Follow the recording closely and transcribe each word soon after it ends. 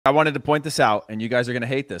I wanted to point this out, and you guys are going to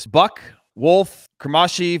hate this. Buck, Wolf,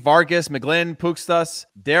 Kramashi, Vargas, McGlynn, Pukstas.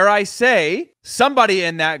 Dare I say, somebody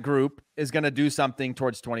in that group is going to do something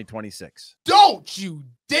towards 2026. Don't you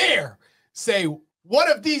dare say one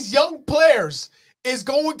of these young players is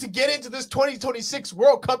going to get into this 2026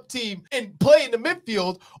 World Cup team and play in the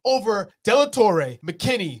midfield over De La Torre,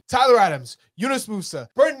 McKinney, Tyler Adams, Yunus Musa,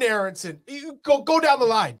 Brendan Aronson. You go down the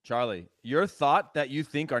line. Charlie, your thought that you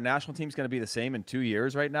think our national team is going to be the same in 2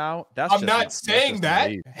 years right now, I'm not saying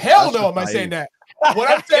that. Hell no, am I saying that. What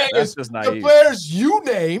I'm saying is the players you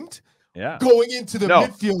named going into the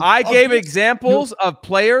midfield. I gave examples of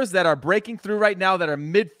players that are breaking through right now that are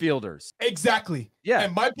midfielders. Exactly. Yeah.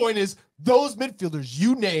 And my point is those midfielders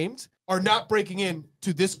you named are not breaking in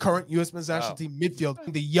to this current U.S. men's national team midfield.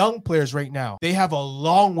 The young players right now, they have a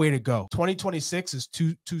long way to go. 2026 is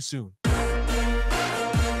too soon.